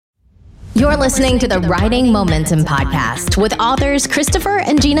You're listening to the Writing Momentum Podcast with authors Christopher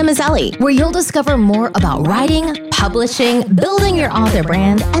and Gina Mazzelli, where you'll discover more about writing, publishing, building your author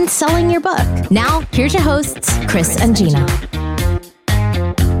brand, and selling your book. Now, here's your hosts, Chris and Gina.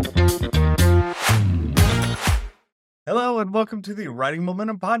 Hello and welcome to the Writing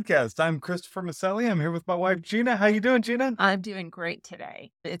Momentum Podcast. I'm Christopher Mazzelli. I'm here with my wife, Gina. How you doing, Gina? I'm doing great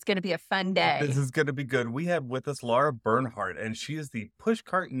today. It's going to be a fun day. This is going to be good. We have with us Lara Bernhardt, and she is the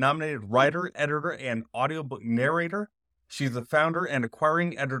Pushcart-nominated writer, editor, and audiobook narrator. She's the founder and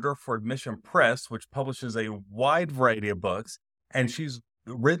acquiring editor for Admission Press, which publishes a wide variety of books, and she's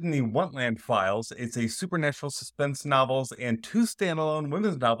written the Wonderland Files. It's a supernatural suspense novels and 2 standalone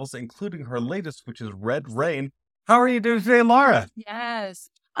women's novels, including her latest, which is Red Rain. How are you doing today, Lara? Yes,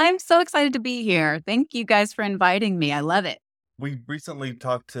 I'm so excited to be here. Thank you guys for inviting me. I love it. We recently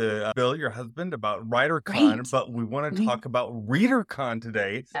talked to Bill, your husband, about ReaderCon, but we want to talk about ReaderCon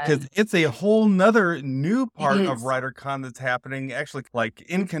today because it's a whole nother new part of ReaderCon that's happening, actually, like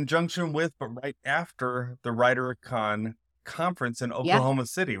in conjunction with, but right after the ReaderCon conference in Oklahoma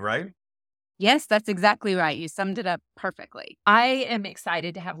City, right? Yes, that's exactly right. You summed it up perfectly. I am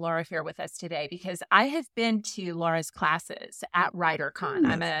excited to have Lara here with us today because I have been to Lara's classes at ReaderCon.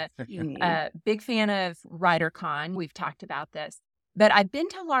 I'm a big fan of ReaderCon. We've talked about this, but I've been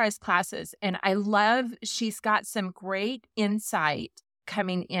to Lara's classes and I love, she's got some great insight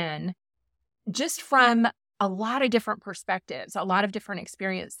coming in just from a lot of different perspectives, a lot of different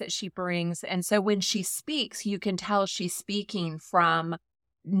experience that she brings. And so when she speaks, you can tell she's speaking from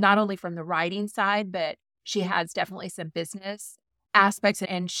not only from the writing side, but she has definitely some business aspects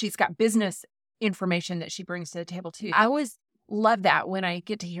and she's got business information that she brings to the table too. I always love that when I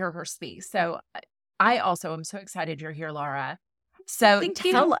get to hear her speak. So I also am so excited you're here, Lara. So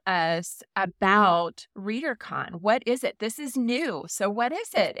tell us about ReaderCon. What is it? This is new. So what is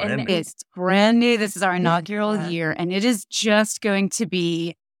it? And it's brand new. This is our inaugural year, and it is just going to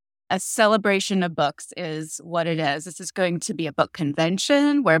be a celebration of books is what it is. This is going to be a book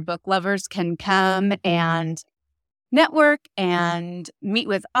convention where book lovers can come and network and meet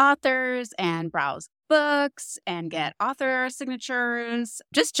with authors and browse books and get author signatures,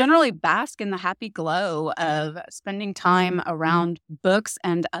 just generally bask in the happy glow of spending time around books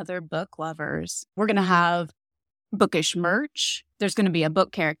and other book lovers. We're going to have bookish merch. There's going to be a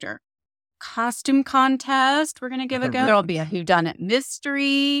book character costume contest. We're going to give a go. There'll be a whodunit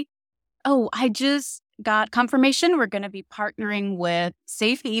mystery. Oh, I just got confirmation. We're going to be partnering with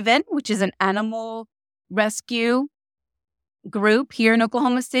Safe Haven, which is an animal rescue group here in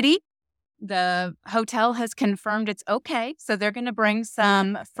Oklahoma City. The hotel has confirmed it's okay. So they're going to bring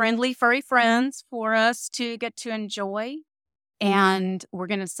some friendly furry friends for us to get to enjoy. And we're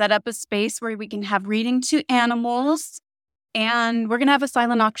going to set up a space where we can have reading to animals. And we're going to have a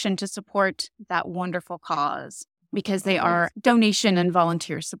silent auction to support that wonderful cause, because they are donation and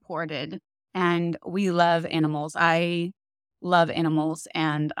volunteer supported. And we love animals. I love animals,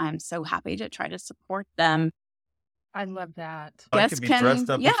 and I'm so happy to try to support them. I love that. I could be dressed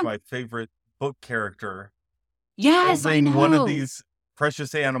up as my favorite book character. Yes, I know. One of these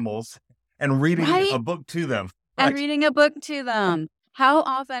precious animals and reading a book to them. And reading a book to them. How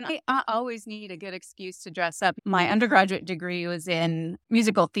often? I always need a good excuse to dress up. My undergraduate degree was in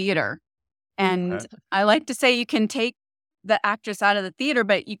musical theater. And I like to say you can take the actress out of the theater,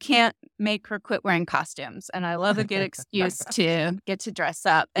 but you can't make her quit wearing costumes. And I love a good excuse to get to dress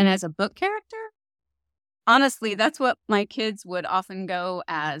up. And as a book character, honestly, that's what my kids would often go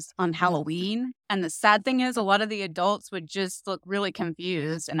as on Halloween. And the sad thing is, a lot of the adults would just look really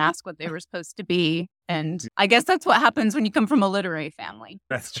confused and ask what they were supposed to be. And I guess that's what happens when you come from a literary family.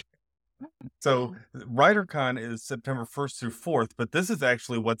 That's true. So ReaderCon is September 1st through 4th, but this is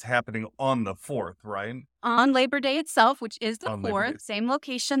actually what's happening on the 4th, right? On Labor Day itself, which is the 4th, same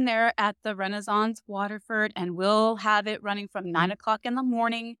location there at the Renaissance Waterford, and we'll have it running from 9 o'clock in the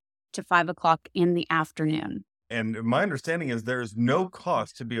morning to 5 o'clock in the afternoon. And my understanding is there's no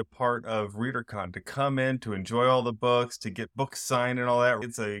cost to be a part of ReaderCon, to come in, to enjoy all the books, to get books signed and all that.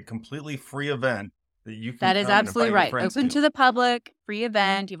 It's a completely free event. That is absolutely right. Open to the public, free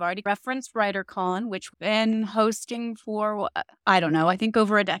event. You've already referenced ReaderCon, which we've been hosting for, I don't know, I think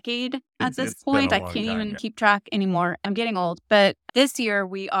over a decade at this point. I can't even keep track anymore. I'm getting old. But this year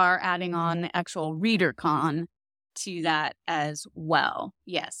we are adding on the actual ReaderCon to that as well.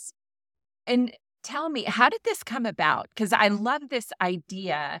 Yes. And tell me, how did this come about? Because I love this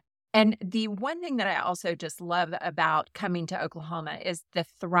idea. And the one thing that I also just love about coming to Oklahoma is the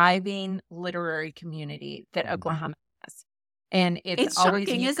thriving literary community that Oklahoma has. And it's always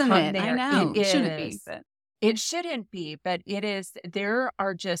shocking, isn't it? there. I know. It shouldn't be. But It shouldn't be, but it is. There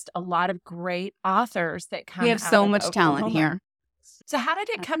are just a lot of great authors that come. We have out so of much talent Oklahoma. here. So how did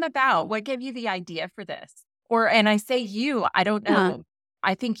it come about? What gave you the idea for this? And I say you, I don't know. Yeah.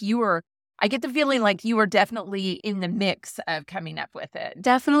 I think I get the feeling like you were definitely in the mix of coming up with it.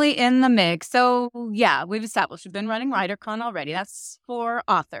 Definitely in the mix. So yeah, we've been running ReaderCon already. That's for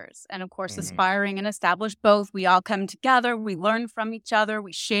authors. And of course, aspiring and established both. We all come together. We learn from each other.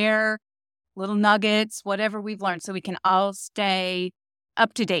 We share little nuggets, whatever we've learned, so we can all stay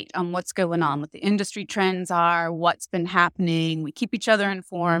up to date on what's going on, what the industry trends are, what's been happening. We keep each other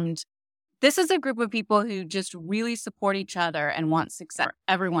informed. This is a group of people who just really support each other and want success for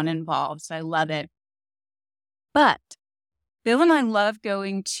everyone involved. So I love it. But Bill and I love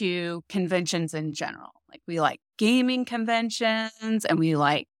going to conventions in general. Like, we like gaming conventions and we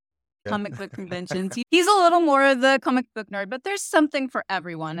like comic book conventions. He's a little more of the comic book nerd, but there's something for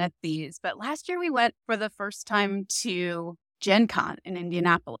everyone at these. But last year we went for the first time to Gen Con in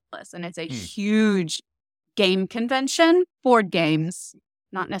Indianapolis, and it's a huge game convention, board games,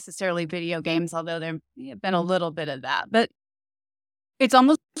 not necessarily video games, although there have been a little bit of that. But it's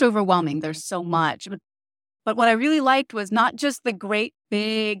almost overwhelming. There's so much. But what I really liked was not just the great,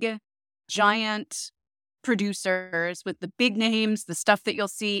 big, giant producers with the big names, the stuff that you'll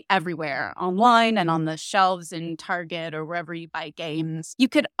see everywhere online and on the shelves in Target or wherever you buy games. You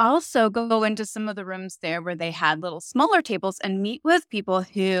could also go into some of the rooms there where they had little smaller tables and meet with people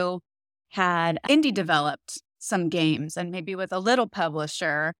who had indie developed some games and maybe with a little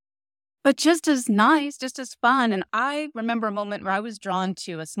publisher, but just as nice, just as fun. And I remember a moment where I was drawn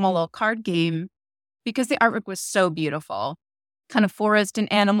to a small little card game because the artwork was so beautiful. Kind of forest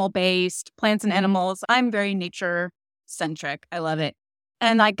and animal based, plants and animals. I'm very nature centric. I love it.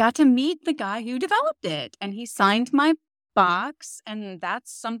 And I got to meet the guy who developed it, and he signed my box. And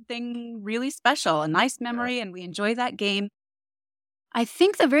that's something really special, a nice memory. And we enjoy that game. I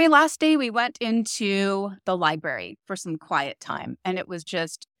think the very last day we went into the library for some quiet time, and it was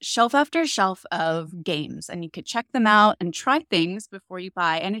just shelf after shelf of games, and you could check them out and try things before you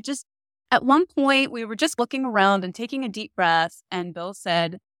buy. And it just, at one point, we were just looking around and taking a deep breath, and Bill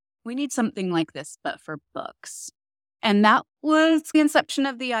said, we need something like this, but for books. And that was the inception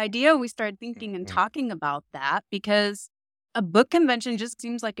of the idea. We started thinking and talking about that because a book convention just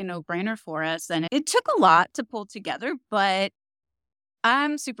seems like a no-brainer for us. And it took a lot to pull together, but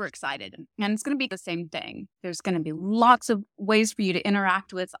I'm super excited. And it's going to be the same thing. There's going to be lots of ways for you to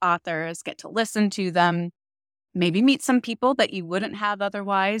interact with authors, get to listen to them, maybe meet some people that you wouldn't have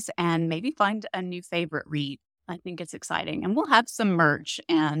otherwise, and maybe find a new favorite read. I think it's exciting. And we'll have some merch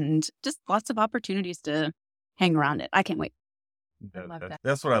and just lots of opportunities to hang around it. I can't wait.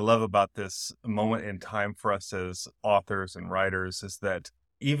 That's what I love about this moment in time for us as authors and writers, is that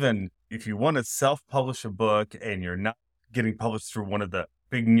even if you want to self-publish a book and you're not getting published through one of the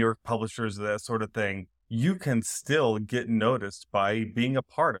big New York publishers, that sort of thing, you can still get noticed by being a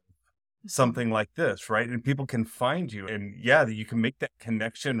part of something like this, right? And people can find you, and you can make that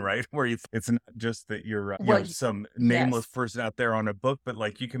connection, right? Where it's not just that you're some nameless person out there on a book, but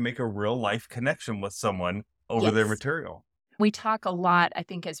like you can make a real life connection with someone over their material. We talk a lot, I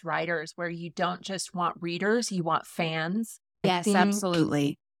think, as writers, where you don't just want readers, you want fans. Yes,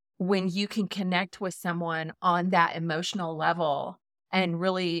 absolutely. When you can connect with someone on that emotional level and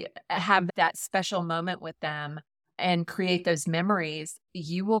really have that special moment with them and create those memories,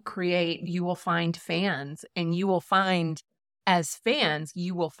 you will find fans, and you will find, as fans,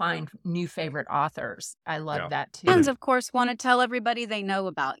 you will find new favorite authors. I love that too. Fans, of course, want to tell everybody they know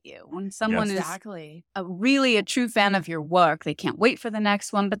about you. When someone is really a true fan of your work, they can't wait for the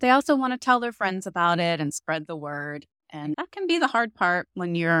next one, but they also want to tell their friends about it and spread the word. And that can be the hard part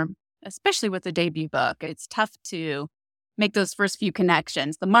when you're, especially with a debut book. It's tough to make those first few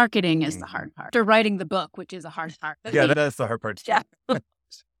connections. The marketing is the hard part. After writing the book, which is a hard part. That's the hard part. Yeah.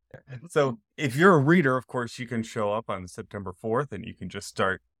 So if you're a reader, of course, you can show up on September 4th and you can just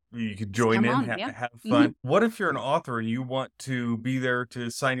you could join in, have fun. What if you're an author and you want to be there to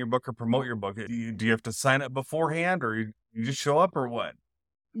sign your book or promote your book? Do you have to sign up beforehand, or you just show up, or what?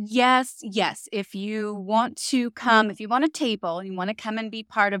 Yes. If you want to come, if you want a table and you want to come and be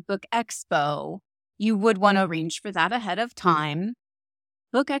part of Book Expo, you would want to arrange for that ahead of time.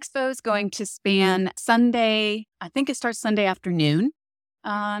 Book Expo is going to span Sunday. I think it starts Sunday afternoon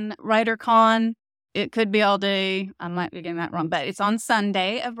on ReaderCon. It could be all day. I might be getting that wrong, but it's on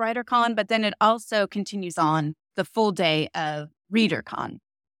Sunday of ReaderCon, but then it also continues on the full day of ReaderCon.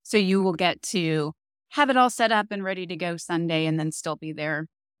 So you will get to have it all set up and ready to go Sunday, and then still be there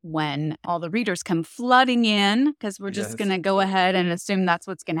when all the readers come flooding in, because we're just going to go ahead and assume that's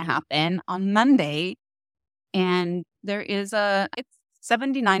what's going to happen on Monday. And there is it's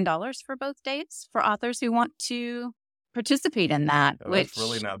 $79 for both days for authors who want to participate in that, which that's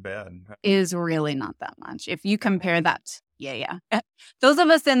really not bad. is really not that much. If you compare that, yeah. Those of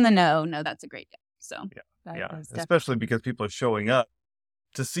us in the know that's a great deal. So Yeah, especially because people are showing up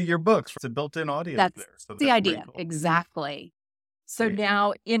to see your books. It's a built-in audience that's there. So the idea. cool. Exactly. So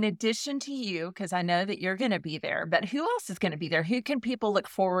now, in addition to you, because I know that you're going to be there, but who else is going to be there? Who can people look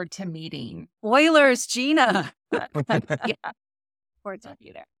forward to meeting? Spoilers, Gina. Yeah. Forward to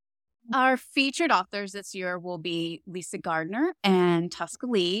you there. Our featured authors this year will be Lisa Gardner and Tuska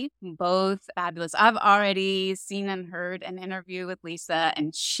Lee, both fabulous. I've already seen and heard an interview with Lisa,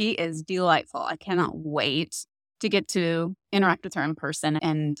 and she is delightful. I cannot wait to get to interact with her in person,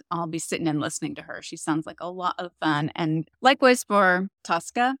 and I'll be sitting and listening to her. She sounds like a lot of fun. And likewise for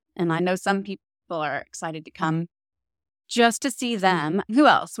Tuska, and I know some people are excited to come just to see them. Who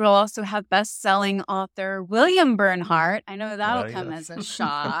else? We'll also have best-selling author William Bernhardt. I know that'll come as a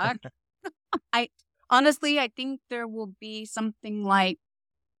shock. I think there will be something like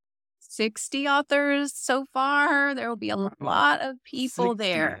 60 authors so far. There will be a lot of people 60.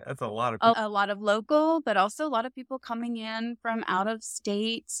 there. That's a lot of people. A lot of local, but also a lot of people coming in from out of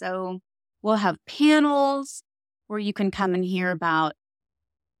state. So we'll have panels where you can come and hear about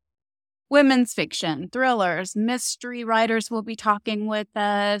women's fiction, thrillers, mystery writers will be talking with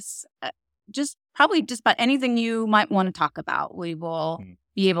us. Just about anything you might want to talk about, we will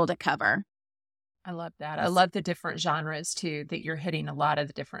be able to cover. I love that. I love the different genres too, that you're hitting a lot of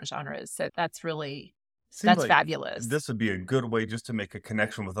the different genres. So that's fabulous. This would be a good way just to make a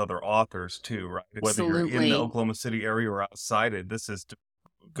connection with other authors too, right? Whether Absolutely. you're in the Oklahoma City area or outside it, this is a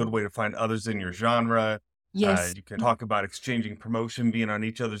good way to find others in your genre. Yes. You can talk about exchanging promotion, being on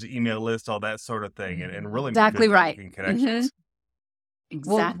each other's email list, all that sort of thing, and really exactly right. Connections.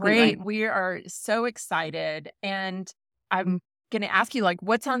 Exactly. Well, great. Right. We are so excited. And I'm going to ask you,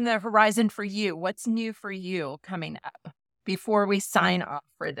 what's on the horizon for you? What's new for you coming up before we sign off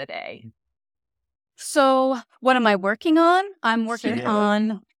for the day? So what am I working on? I'm working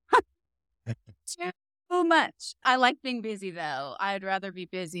on too much. I like being busy, though. I'd rather be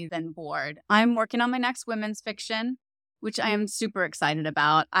busy than bored. I'm working on my next women's fiction, which I am super excited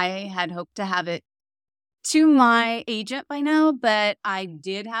about. I had hoped to have it to my agent by now, but I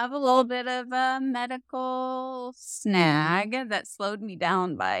did have a little bit of a medical snag that slowed me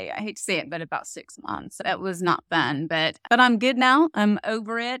down by, I hate to say it, but about 6 months. That was not fun, but I'm good now. I'm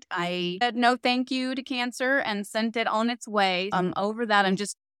over it. I said no thank you to cancer and sent it on its way. I'm over that. I'm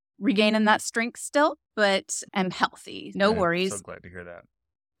just regaining that strength still, but I'm healthy. No worries. I'm so glad to hear that.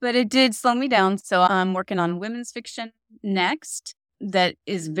 But it did slow me down. So I'm working on women's fiction next that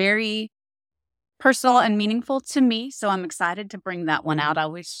is very personal and meaningful to me. So I'm excited to bring that one out. I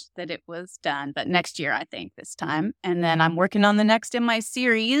wish that it was done, but next year, I think this time. And then I'm working on the next in my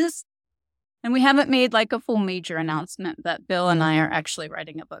series. And we haven't made a full major announcement, but Bill and I are actually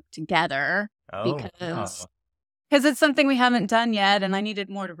writing a book together because it's something we haven't done yet. And I needed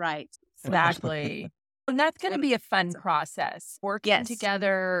more to write. Exactly. And that's going to be a fun process. Working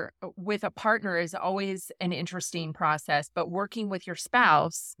together with a partner is always an interesting process, but working with your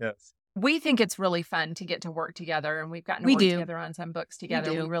spouse. Yes. We think it's really fun to get to work together, and we've gotten to work together on some books together.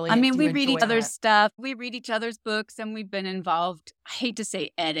 We really we read each other's stuff. We read each other's books, and we've been involved. I hate to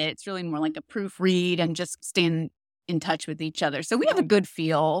say edit. It's really more like a proofread and just staying in touch with each other. So we have a good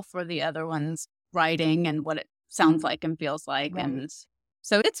feel for the other one's writing and what it sounds like and feels like. Right. And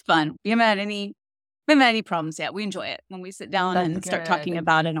so it's fun. We haven't had any problems yet. We enjoy it. When we sit down and start talking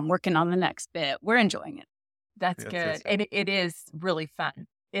about it and working on the next bit, we're enjoying it. That's good. It is really fun.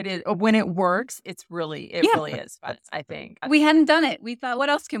 It is when it works. It really is fun. I think we hadn't done it. We thought, what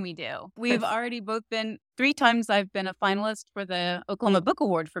else can we do? We've already both been 3 times. I've been a finalist for the Oklahoma Book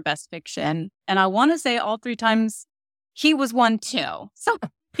Award for Best Fiction, and I want to say all 3 times he was one too. So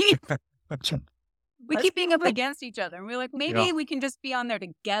we keep being up against each other, and we're like, maybe we can just be on there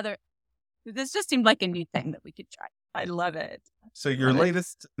together. This just seemed like a new thing that we could try. I love it. So your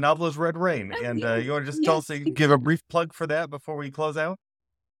latest novel is Red Rain, and you want to just tell us, give a brief plug for that before we close out?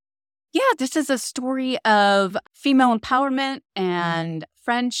 Yeah, this is a story of female empowerment and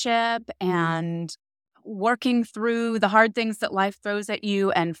friendship and working through the hard things that life throws at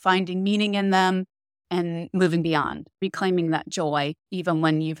you and finding meaning in them and moving beyond, reclaiming that joy even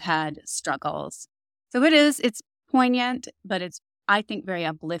when you've had struggles. So it's poignant, but it's, I think, very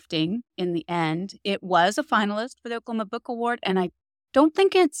uplifting in the end. It was a finalist for the Oklahoma Book Award, and I don't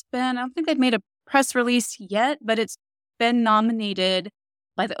think they've made a press release yet, but it's been nominated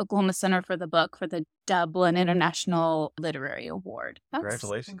by the Oklahoma Center for the Book for the Dublin International Literary Award.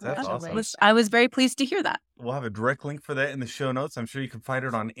 Congratulations. That's awesome. I was very pleased to hear that. We'll have a direct link for that in the show notes. I'm sure you can find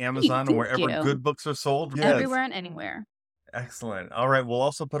it on Amazon or wherever good books are sold. Yes. Everywhere and anywhere. Excellent. All right. We'll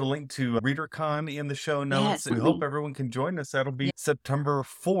also put a link to ReaderCon in the show notes. Yes. We hope everyone can join us. That'll be September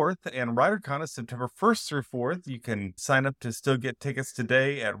 4th, and ReaderCon is September 1st through 4th. You can sign up to still get tickets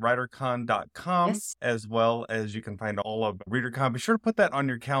today at ReaderCon.com, as well as you can find all of ReaderCon. Be sure to put that on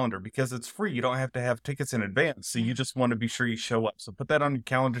your calendar because it's free. You don't have to have tickets in advance. So you just want to be sure you show up. So put that on your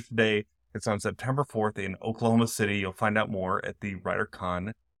calendar today. It's on September 4th in Oklahoma City. You'll find out more at the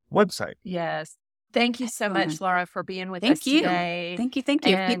ReaderCon website. Yes. Thank you so much, Lara, for being with us today. Thank you.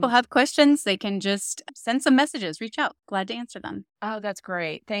 If people have questions, they can just send some messages, reach out. Glad to answer them. Oh, that's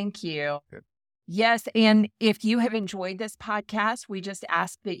great. Thank you. Good. Yes. And if you have enjoyed this podcast, we just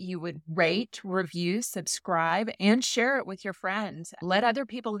ask that you would rate, review, subscribe, and share it with your friends. Let other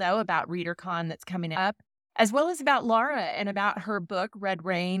people know about ReaderCon that's coming up, as well as about Lara and about her book, Red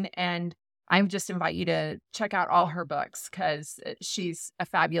Rain. And I just invite you to check out all her books because she's a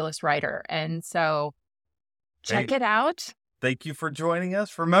fabulous writer. And so check it out. Thank you for joining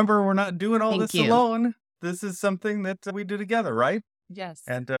us. Remember, we're not doing all this alone. This is something that we do together, right? Yes.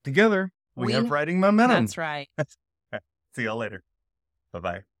 And together, we have writing momentum. That's right. See y'all later.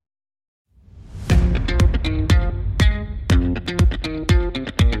 Bye-bye.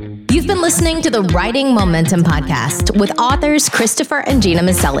 You've been listening to the Writing Momentum Podcast with authors Christopher and Gina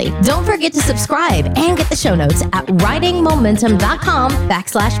Maselli. Don't forget to subscribe and get the show notes at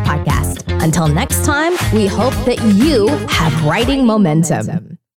writingmomentum.com/podcast. Until next time, we hope that you have writing momentum.